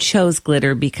you chose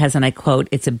Glitter because, and I quote,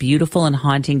 it's a beautiful and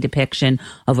haunting depiction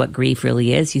of what grief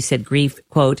really is. You said grief,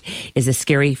 quote, is a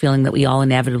scary feeling that we all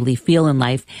inevitably feel in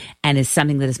life and is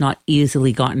something that is not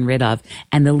easily gotten rid of.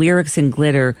 And the lyrics in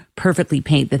Glitter perfectly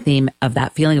paint the theme of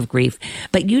that feeling of grief.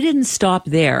 But you didn't stop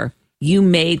there. You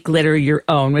made Glitter your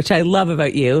own, which I love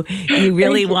about you. You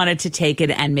really wanted to take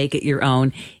it and make it your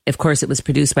own. Of course, it was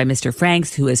produced by Mr.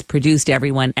 Franks, who has produced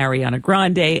everyone, Ariana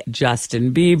Grande,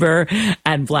 Justin Bieber,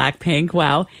 and Blackpink.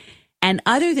 Wow. And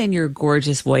other than your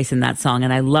gorgeous voice in that song,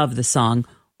 and I love the song,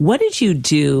 what did you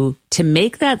do to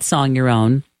make that song your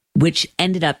own, which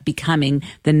ended up becoming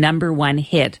the #1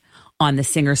 hit on the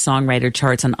singer-songwriter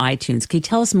charts on iTunes? Can you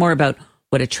tell us more about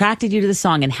what attracted you to the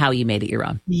song and how you made it your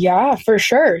own? Yeah, for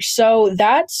sure. So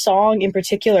that song in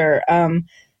particular,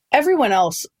 everyone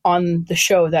else on the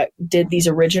show that did these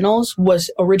originals was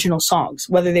original songs,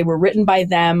 whether they were written by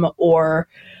them or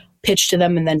pitched to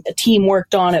them and then a team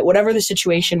worked on it, whatever the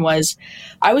situation was.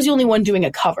 I was the only one doing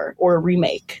a cover or a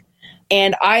remake.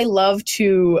 And I love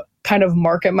to kind of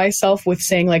market myself with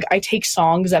saying, like, I take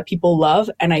songs that people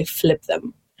love and I flip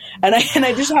them. And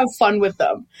I just have fun with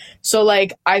them. So,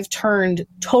 like, I've turned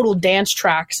total dance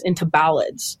tracks into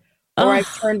ballads. Or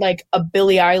I've turned, like, a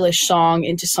Billie Eilish song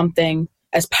into something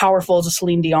as powerful as a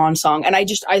Celine Dion song. And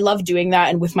I love doing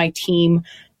that. And with my team,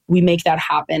 we make that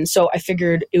happen. So I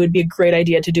figured it would be a great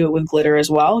idea to do it with Glitter as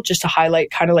well, just to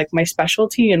highlight kind of like my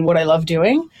specialty and what I love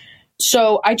doing.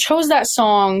 So I chose that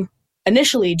song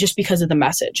initially just because of the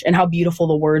message and how beautiful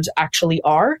the words actually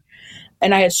are.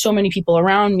 And I had so many people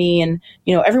around me, and,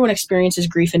 you know, everyone experiences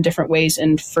grief in different ways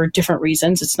and for different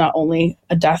reasons. It's not only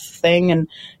a death thing. And,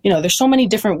 you know, there's so many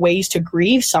different ways to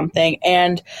grieve something.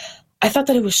 And I thought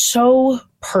that it was so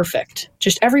perfect.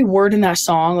 Just every word in that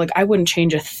song, like, I wouldn't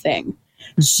change a thing.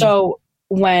 Mm-hmm. So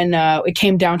when it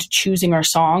came down to choosing our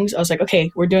songs, I was like,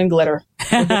 okay, we're doing Glitter.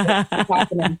 What's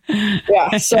happening?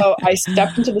 Yeah. So I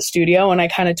stepped into the studio and I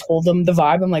kind of told them the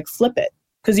vibe. I'm like, flip it.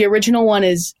 Because the original one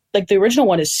is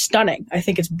stunning. I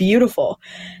think it's beautiful.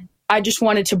 I just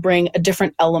wanted to bring a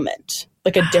different element,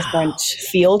 like a different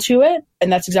feel to it.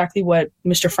 And that's exactly what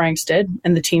Mr. Franks did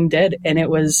and the team did. And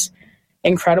it was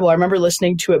incredible. I remember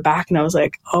listening to it back and I was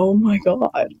like, oh my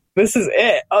God, this is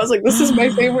it. I was like, this is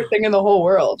my favorite thing in the whole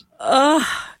world.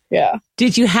 Yeah.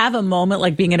 Did you have a moment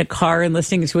like being in a car and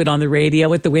listening to it on the radio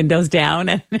with the windows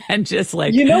down and just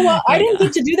like... You know what? I didn't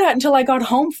get to do that until I got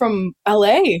home from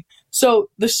LA. So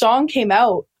the song came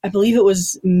out, I believe it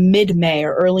was mid-May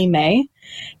or early May.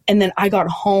 And then I got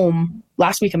home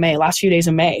last few days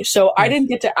of May. So I didn't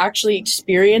get to actually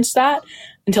experience that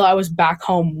until I was back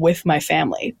home with my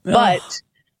family. But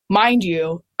mind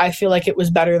you, I feel like it was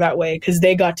better that way because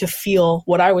they got to feel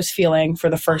what I was feeling for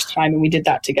the first time, and we did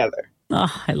that together.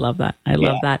 Oh, I love that. I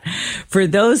love that. For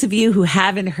those of you who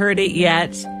haven't heard it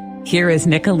yet, here is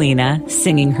Nicolina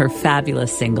singing her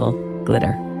fabulous single,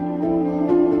 Glitter.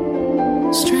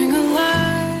 String of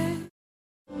light.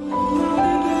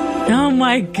 Oh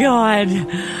my God.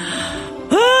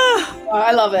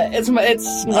 I love it. It's one of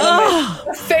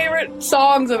my favorite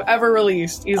songs I've ever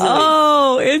released, easily.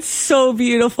 Oh, it's so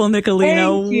beautiful,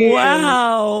 Nicolina.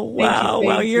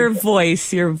 Wow. Your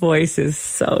voice is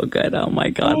so good. Oh my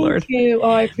God, Lord. Thank you. Oh,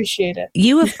 I appreciate it.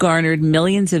 You have garnered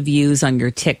millions of views on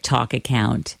your TikTok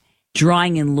account,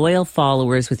 drawing in loyal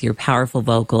followers with your powerful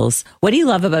vocals. What do you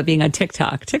love about being on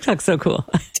TikTok? TikTok's so cool.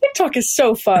 TikTok is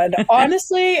so fun.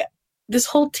 Honestly, this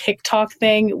whole TikTok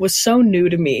thing was so new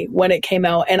to me when it came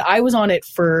out, and I was on it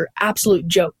for absolute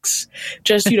jokes,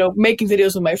 just, making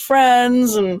videos with my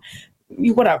friends and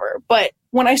whatever. But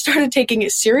when I started taking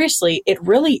it seriously, it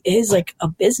really is like a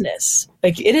business.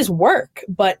 Like, it is work,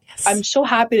 but yes. I'm so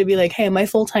happy to be like, hey, my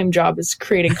full-time job is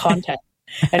creating content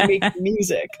and making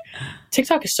music.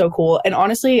 TikTok is so cool. And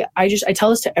honestly, I tell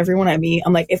this to everyone I meet.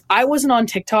 I'm like, if I wasn't on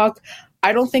TikTok,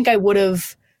 I don't think I would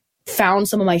have found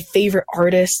some of my favorite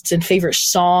artists and favorite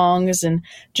songs and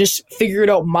just figured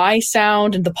out my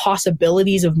sound and the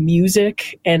possibilities of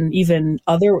music and even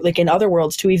in other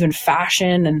worlds too, even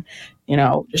fashion and,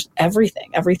 just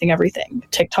everything.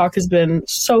 TikTok has been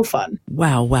so fun.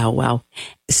 Wow.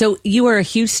 So you are a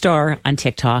huge star on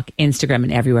TikTok, Instagram,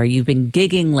 and everywhere. You've been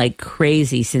gigging like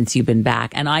crazy since you've been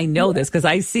back. And I know this because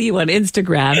I see you on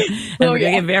Instagram. And we're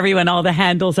going to give everyone all the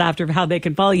handles after how they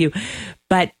can follow you.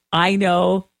 But I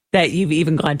know that you've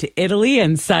even gone to Italy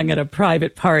and sung at a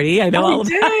private party. I know all about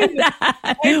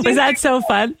that. Was that so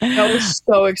fun? That was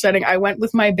so exciting. I went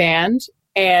with my band,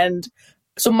 and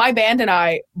so my band and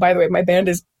I, by the way, my band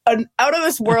is out of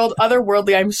this world,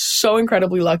 otherworldly. I'm so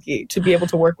incredibly lucky to be able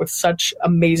to work with such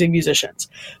amazing musicians.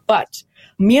 But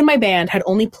me and my band had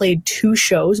only played 2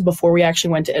 shows before we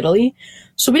actually went to Italy.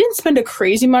 So we didn't spend a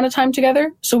crazy amount of time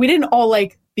together. So we didn't all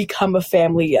become a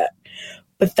family yet.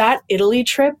 But that Italy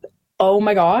trip, oh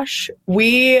my gosh,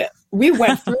 we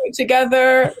went through it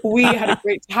together. We had a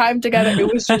great time together. It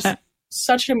was just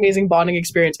such an amazing bonding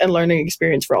experience and learning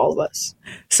experience for all of us.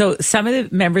 So some of the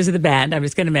members of the band, I'm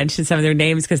just going to mention some of their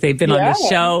names because they've been on the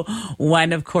show.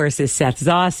 One, of course, is Seth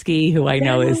Zosky, who I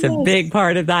know is a big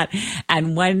part of that.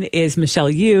 And one is Michelle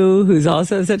Yu, who's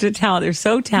also such a talent. They're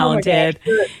so talented. Oh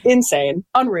my gosh, insane.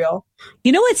 Unreal.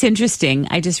 You know what's interesting?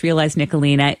 I just realized,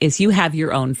 Nicolina, is you have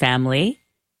your own family.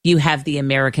 You have the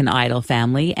American Idol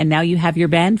family, and now you have your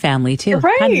band family too.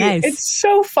 Right. Nice. It's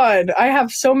so fun. I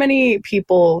have so many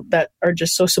people that are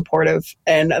just so supportive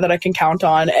and that I can count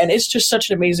on. And it's just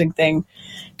such an amazing thing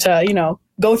to,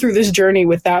 go through this journey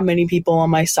with that many people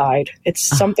on my side. It's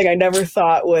something I never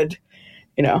thought would,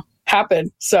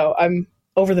 happen. So I'm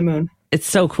over the moon. It's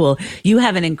so cool. You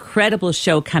have an incredible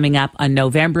show coming up on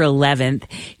November 11th,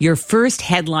 your first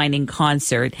headlining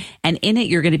concert. And in it,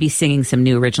 you're going to be singing some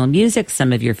new original music,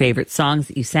 some of your favorite songs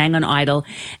that you sang on Idol.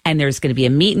 And there's going to be a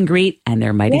meet and greet. And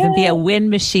there might even be a win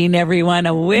machine, everyone.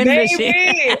 A win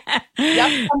machine. You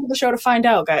have to come to the show to find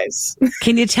out, guys.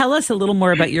 Can you tell us a little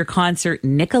more about your concert,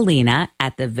 Nicolina,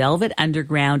 at the Velvet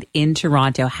Underground in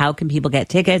Toronto? How can people get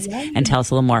tickets? And tell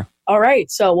us a little more. All right.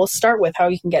 So we'll start with how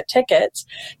you can get tickets.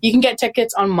 You can get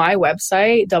tickets on my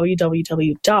website,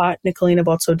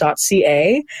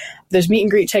 www.nicolinabozzo.ca. There's meet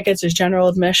and greet tickets. There's general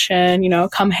admission.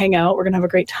 Come hang out. We're going to have a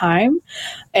great time.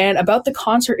 And about the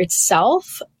concert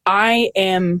itself, I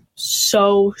am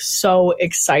so, so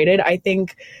excited. I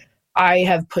think I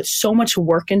have put so much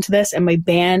work into this, and my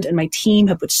band and my team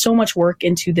have put so much work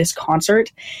into this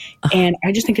concert. And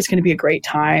I just think it's going to be a great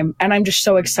time. And I'm just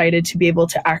so excited to be able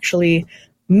to actually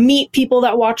meet people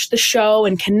that watch the show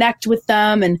and connect with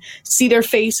them and see their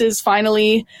faces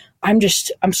finally. I'm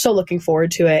so looking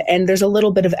forward to it. And there's a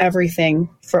little bit of everything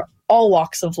for all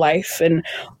walks of life and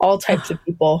all types of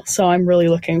people. So I'm really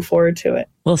looking forward to it.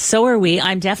 Well, so are we.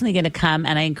 I'm definitely going to come,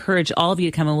 and I encourage all of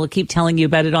you to come, and we'll keep telling you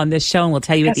about it on this show, and we'll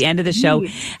tell you at the end of the show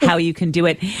how you can do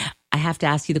it. I have to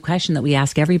ask you the question that we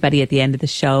ask everybody at the end of the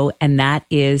show, and that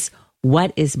is,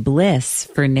 what is bliss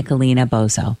for Nicolina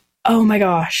Bozzo? Oh my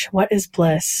gosh, what is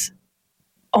bliss?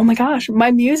 Oh my gosh,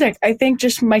 my music. I think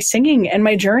just my singing and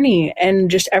my journey and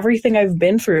just everything I've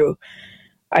been through.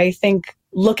 I think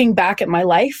looking back at my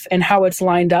life and how it's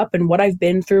lined up and what I've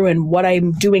been through and what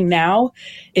I'm doing now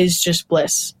is just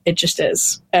bliss. It just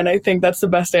is. And I think that's the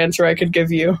best answer I could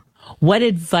give you. What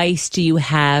advice do you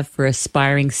have for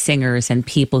aspiring singers and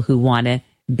people who want to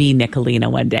be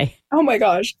Nicolina one day? Oh my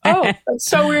gosh. Oh, that's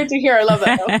so weird to hear. I love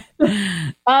that.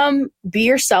 Be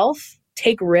yourself,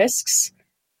 take risks,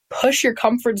 push your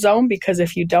comfort zone, because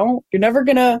if you don't, you're never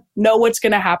going to know what's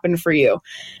going to happen for you.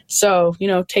 So,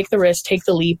 take the risk, take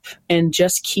the leap, and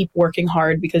just keep working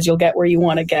hard, because you'll get where you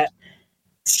want to get.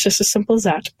 It's just as simple as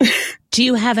that. Do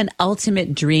you have an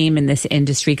ultimate dream in this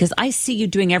industry? Because I see you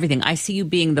doing everything. I see you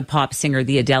being the pop singer,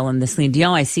 the Adele and the Celine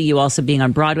Dion. I see you also being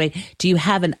on Broadway. Do you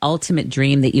have an ultimate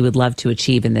dream that you would love to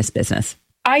achieve in this business?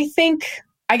 I think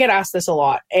I get asked this a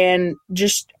lot. And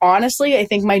just honestly, I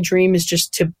think my dream is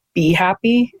just to be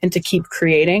happy and to keep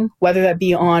creating, whether that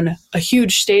be on a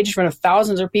huge stage in front of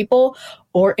thousands of people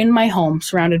or in my home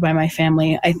surrounded by my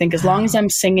family. I think as long as I'm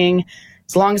singing,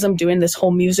 as long as I'm doing this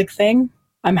whole music thing,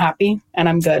 I'm happy and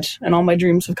I'm good, and all my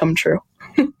dreams have come true.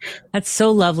 That's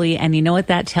so lovely. And you know what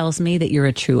that tells me? That you're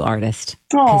a true artist.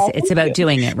 Because it's about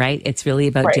doing it, right? It's really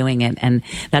about doing it. And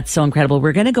that's so incredible.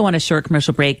 We're going to go on a short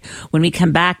commercial break. When we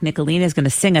come back, Nicolina is going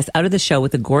to sing us out of the show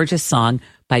with a gorgeous song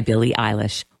by Billie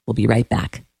Eilish. We'll be right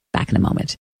back. Back in a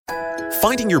moment.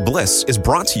 Finding Your Bliss is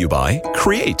brought to you by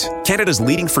Create, Canada's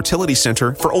leading fertility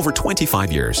centre for over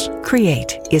 25 years.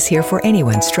 Create is here for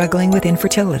anyone struggling with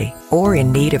infertility or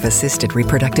in need of assisted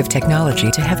reproductive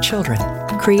technology to have children.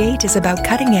 Create is about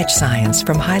cutting-edge science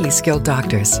from highly skilled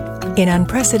doctors. In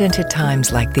unprecedented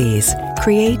times like these,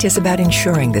 Create is about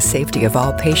ensuring the safety of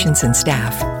all patients and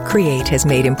staff. Create has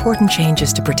made important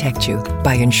changes to protect you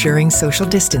by ensuring social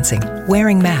distancing,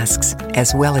 wearing masks,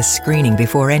 as well as screening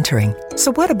before entering.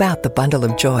 So what about the bundle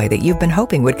of joy that you've been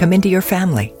hoping would come into your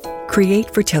family?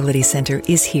 Create Fertility Center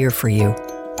is here for you.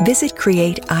 Visit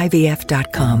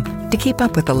CreateIVF.com to keep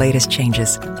up with the latest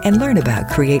changes and learn about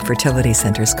Create Fertility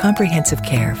Center's comprehensive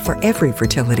care for every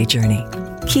fertility journey.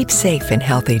 Keep safe and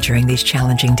healthy during these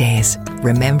challenging days,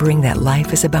 remembering that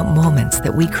life is about moments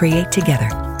that we create together.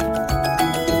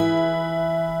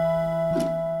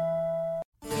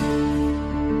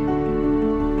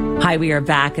 Hi, we are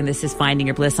back, and this is Finding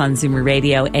Your Bliss on Zoomer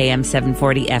Radio, AM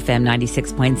 740, FM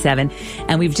 96.7.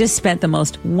 And we've just spent the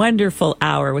most wonderful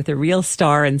hour with a real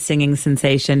star and singing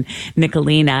sensation,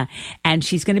 Nicolina. And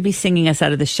she's going to be singing us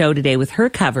out of the show today with her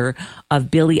cover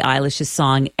of Billie Eilish's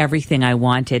song, Everything I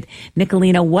Wanted.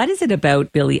 Nicolina, what is it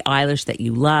about Billie Eilish that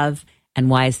you love, and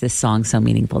why is this song so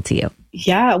meaningful to you?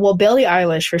 Yeah, well, Billie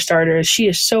Eilish, for starters, she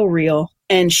is so real,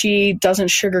 and she doesn't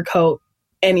sugarcoat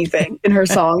anything in her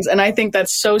songs. And I think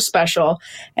that's so special.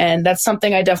 And that's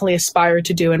something I definitely aspire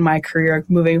to do in my career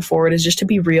moving forward, is just to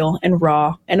be real and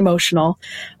raw and emotional.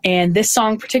 And this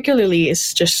song particularly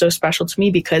is just so special to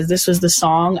me because this was the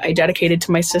song I dedicated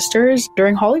to my sisters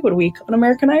during Hollywood Week on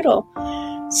American Idol.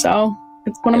 So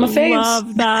it's one of my faves. I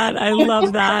love that. I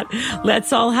love that.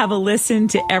 Let's all have a listen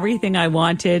to Everything I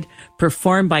Wanted,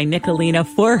 performed by Nicolina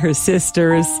for her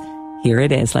sisters. Here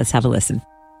it is. Let's have a listen.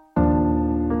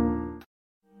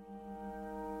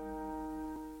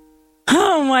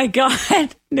 Oh my God,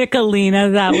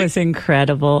 Nicolina, that was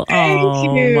incredible. Thank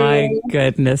you. My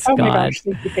goodness, oh God. my gosh,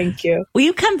 thank you. Will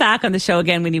you come back on the show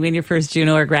again when you win your first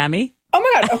Juno or Grammy? Oh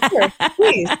my God, of course.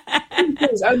 Please,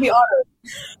 I would be honored.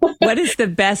 What is the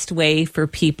best way for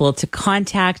people to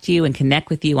contact you and connect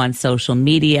with you on social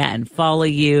media and follow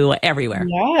you everywhere?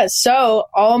 Yeah, so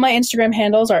all my Instagram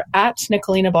handles are at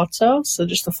Nicolina Bozzo, so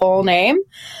just the full name.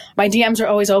 My DMs are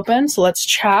always open, so let's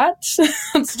chat.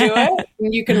 Let's do it.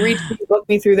 And you can reach me, book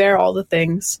me through there, all the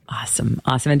things. Awesome.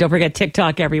 And don't forget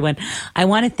TikTok, everyone. I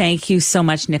want to thank you so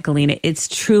much, Nicolina. It's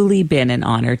truly been an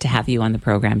honor to have you on the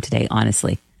program today,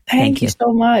 honestly. Thank you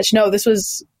so much. No, this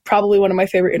was probably one of my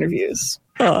favorite interviews.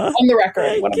 On the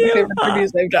record, one of my favorite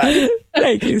interviews I've done.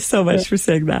 Thank you so much for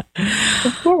saying that.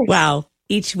 Of course. Wow.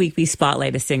 Each week we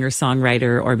spotlight a singer,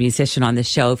 songwriter, or musician on the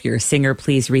show. If you're a singer,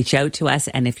 please reach out to us.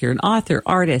 And if you're an author,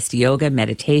 artist, yoga,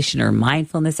 meditation, or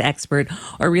mindfulness expert,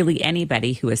 or really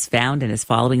anybody who has found and is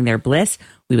following their bliss,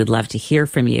 we would love to hear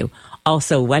from you.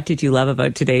 Also, what did you love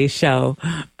about today's show?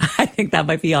 I think that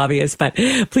might be obvious, but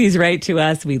please write to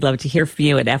us. We'd love to hear from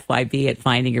you at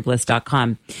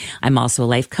fyb@findingyourbliss.com. I'm also a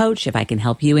life coach. If I can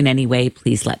help you in any way,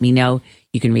 please let me know.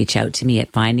 You can reach out to me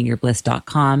at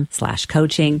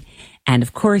findingyourbliss.com/coaching. And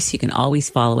of course, you can always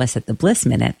follow us at The Bliss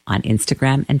Minute on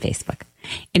Instagram and Facebook.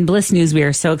 In Bliss News, we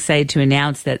are so excited to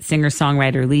announce that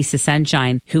singer-songwriter Lisa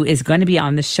Sunshine, who is going to be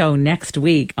on the show next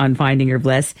week on Finding Your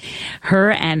Bliss,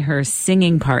 her and her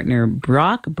singing partner,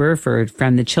 Brock Burford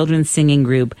from the children's singing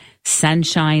group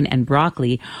Sunshine and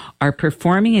Broccoli, are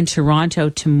performing in Toronto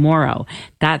tomorrow.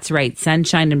 That's right.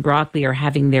 Sunshine and Broccoli are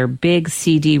having their big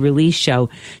CD release show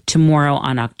tomorrow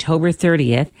on October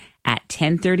 30th. At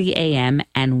 10:30 a.m.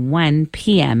 and 1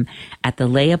 p.m. at the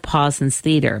Leah Pausens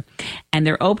Theater. And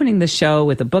they're opening the show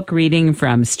with a book reading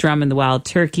from Strum and the Wild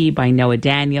Turkey by Noah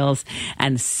Daniels,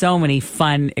 and so many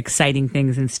fun, exciting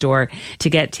things in store. To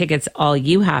get tickets, all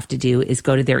you have to do is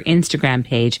go to their Instagram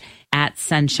page at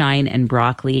Sunshine and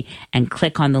Broccoli and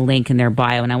click on the link in their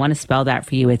bio. And I want to spell that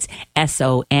for you. It's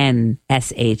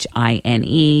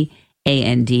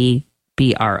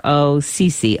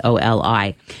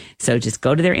SONSHINEANDBROCCOLI. So just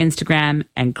go to their Instagram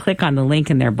and click on the link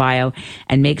in their bio,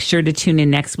 and make sure to tune in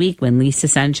next week when Lisa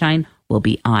Sunshine will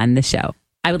be on the show.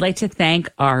 I would like to thank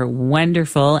our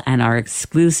wonderful and our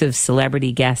exclusive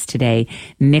celebrity guest today,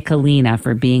 Nicolina,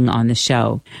 for being on the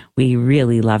show. We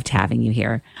really loved having you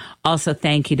here. Also,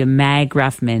 thank you to Mag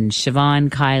Ruffman,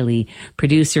 Siobhan Kiley,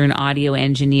 producer and audio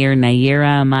engineer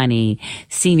Naira Amani,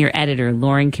 senior editor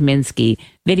Lauren Kaminsky,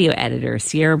 video editor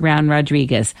Sierra Brown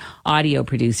Rodriguez, audio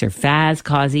producer Faz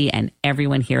Kazi, and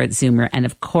everyone here at Zoomer. And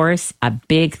of course, a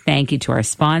big thank you to our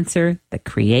sponsor, the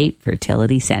Create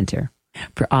Fertility Center.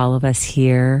 For all of us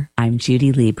here, I'm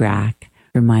Judy Liebrack,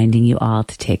 reminding you all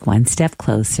to take one step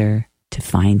closer to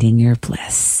finding your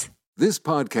bliss. This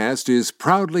podcast is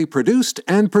proudly produced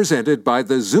and presented by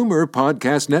the Zoomer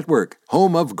Podcast Network,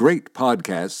 home of great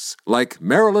podcasts like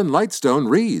Marilyn Lightstone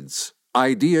Reads,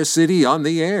 Idea City on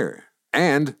the Air,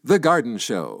 and The Garden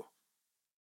Show.